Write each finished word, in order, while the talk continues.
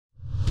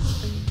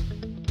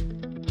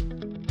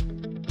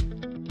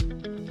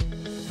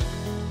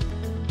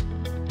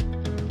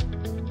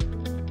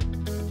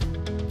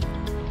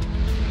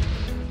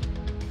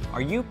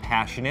Are you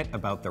passionate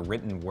about the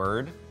written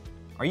word?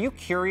 Are you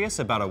curious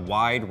about a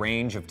wide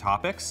range of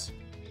topics?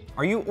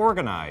 Are you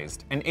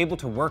organized and able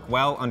to work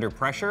well under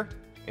pressure?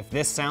 If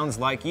this sounds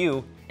like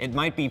you, it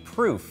might be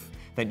proof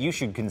that you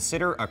should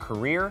consider a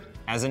career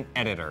as an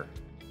editor.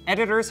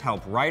 Editors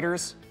help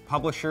writers,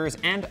 publishers,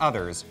 and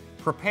others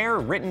prepare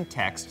written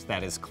text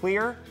that is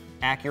clear,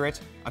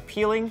 accurate,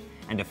 appealing,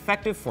 and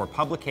effective for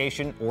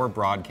publication or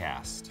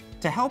broadcast.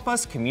 To help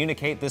us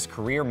communicate this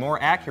career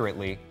more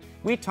accurately,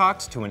 we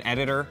talked to an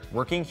editor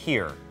working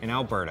here in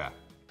Alberta.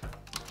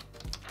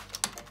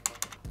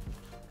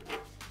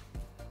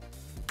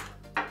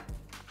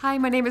 Hi,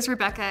 my name is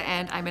Rebecca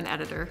and I'm an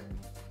editor.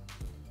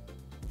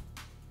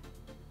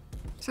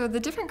 So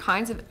the different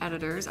kinds of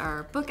editors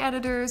are book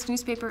editors,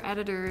 newspaper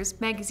editors,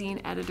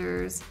 magazine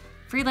editors,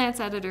 freelance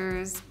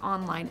editors,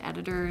 online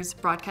editors,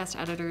 broadcast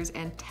editors,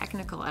 and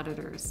technical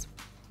editors.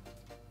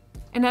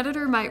 An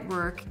editor might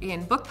work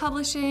in book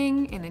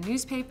publishing, in a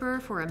newspaper,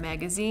 for a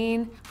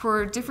magazine,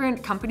 for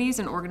different companies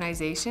and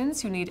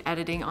organizations who need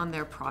editing on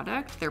their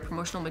product, their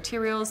promotional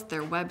materials,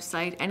 their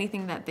website,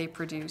 anything that they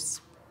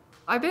produce.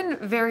 I've been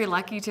very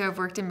lucky to have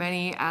worked in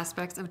many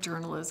aspects of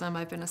journalism.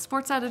 I've been a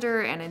sports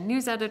editor and a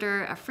news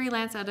editor, a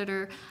freelance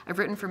editor. I've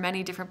written for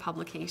many different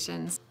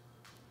publications.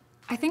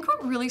 I think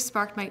what really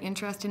sparked my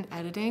interest in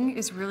editing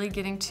is really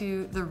getting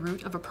to the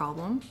root of a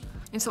problem.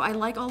 And so I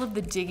like all of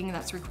the digging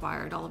that's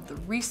required, all of the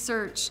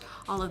research,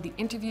 all of the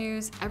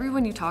interviews.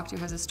 Everyone you talk to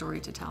has a story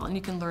to tell, and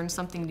you can learn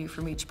something new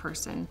from each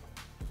person.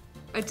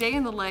 A day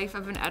in the life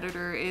of an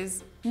editor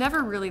is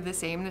never really the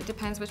same, and it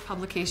depends which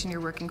publication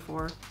you're working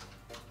for.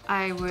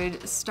 I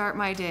would start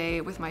my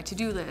day with my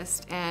to-do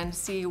list and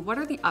see what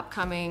are the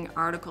upcoming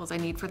articles I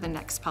need for the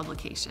next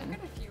publication.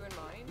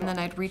 And then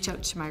I'd reach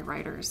out to my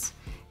writers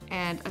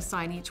and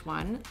assign each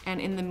one.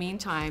 And in the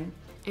meantime,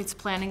 it's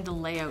planning the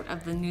layout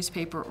of the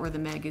newspaper or the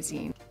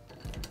magazine.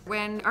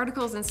 When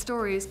articles and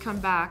stories come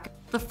back,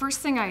 the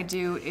first thing I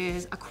do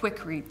is a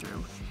quick read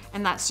through.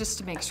 And that's just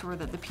to make sure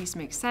that the piece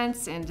makes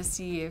sense and to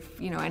see if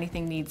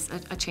anything needs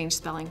a changed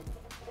spelling.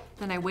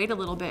 Then I wait a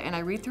little bit and I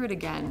read through it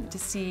again to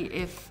see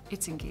if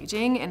it's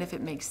engaging and if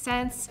it makes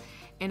sense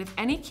and if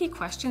any key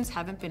questions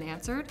haven't been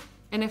answered.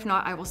 And if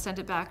not, I will send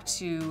it back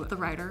to the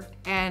writer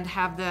and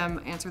have them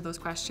answer those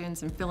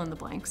questions and fill in the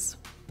blanks.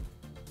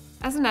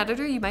 As an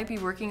editor, you might be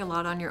working a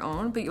lot on your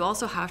own, but you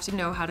also have to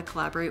know how to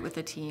collaborate with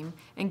a team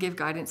and give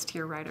guidance to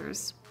your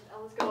writers.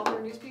 Ella's got all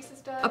her news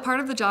pieces done. A part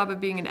of the job of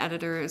being an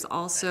editor is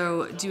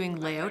also doing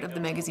layout of the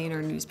magazine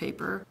or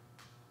newspaper.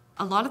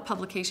 A lot of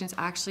publications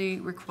actually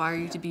require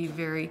you to be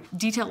very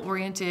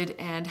detail-oriented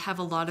and have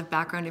a lot of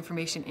background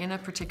information in a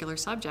particular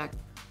subject.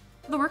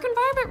 The work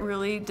environment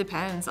really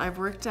depends. I've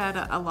worked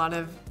at a lot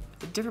of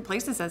different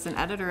places as an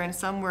editor, and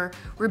some were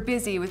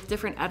busy with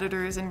different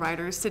editors and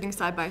writers sitting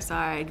side by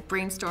side,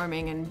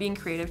 brainstorming and being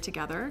creative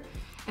together.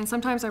 And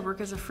sometimes I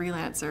work as a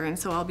freelancer, and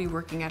so I'll be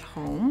working at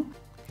home.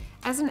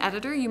 As an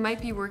editor, you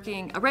might be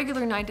working a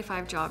regular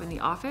 9-to-5 job in the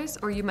office,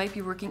 or you might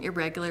be working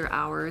irregular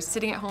hours,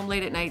 sitting at home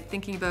late at night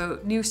thinking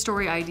about new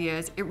story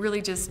ideas. It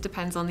really just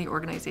depends on the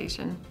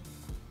organization.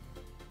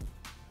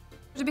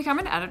 To become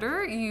an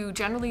editor, you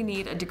generally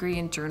need a degree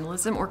in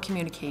journalism or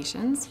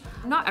communications.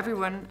 Not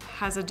everyone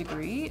has a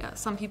degree.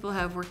 Some people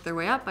have worked their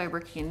way up by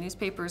working in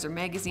newspapers or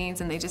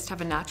magazines, and they just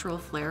have a natural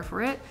flair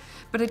for it.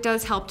 But it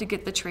does help to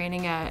get the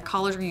training at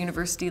college or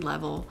university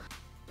level.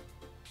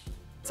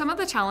 Some of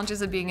the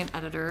challenges of being an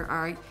editor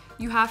are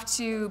you have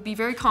to be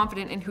very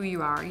confident in who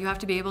you are. You have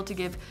to be able to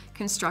give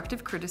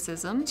constructive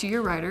criticism to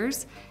your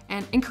writers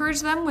and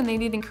encourage them when they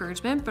need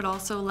encouragement, but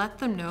also let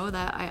them know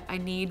that I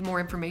need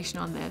more information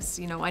on this.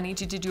 I need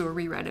you to do a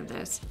rewrite of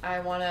this. I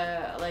want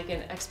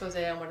an expose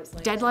on what it's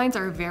like. Deadlines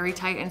are very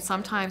tight, and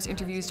sometimes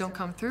interviews don't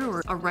come through,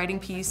 or a writing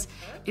piece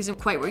isn't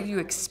quite what you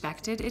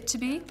expected it to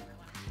be.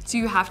 So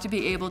you have to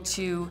be able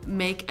to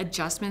make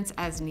adjustments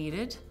as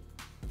needed.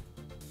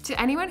 To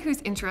anyone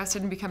who's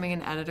interested in becoming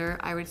an editor,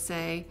 I would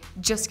say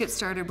just get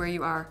started where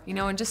you are,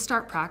 and just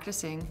start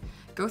practicing.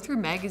 Go through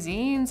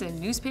magazines and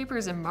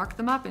newspapers and mark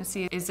them up and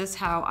see, is this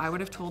how I would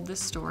have told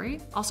this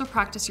story? Also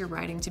practice your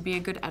writing. To be a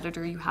good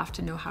editor, you have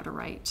to know how to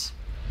write.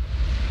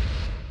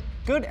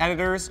 Good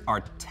editors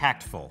are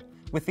tactful,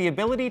 with the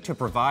ability to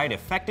provide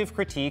effective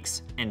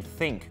critiques and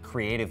think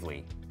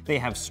creatively. They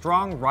have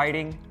strong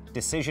writing,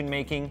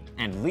 decision-making,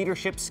 and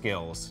leadership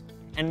skills,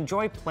 and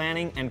enjoy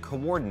planning and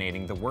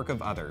coordinating the work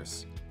of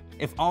others.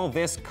 If all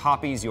this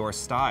copies your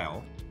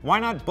style, why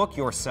not book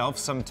yourself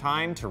some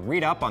time to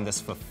read up on this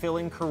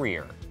fulfilling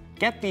career?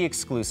 Get the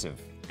exclusive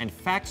and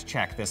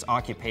fact-check this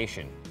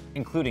occupation,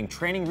 including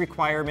training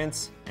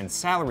requirements and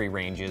salary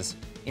ranges,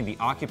 in the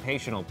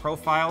occupational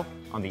profile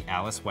on the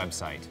ALICE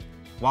website.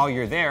 While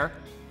you're there,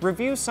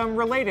 review some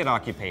related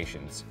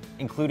occupations,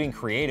 including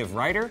creative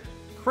writer,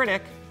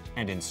 critic,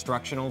 and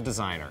instructional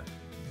designer.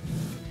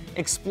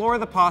 Explore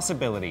the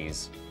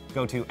possibilities.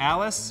 Go to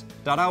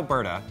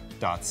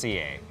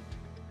alice.alberta.ca.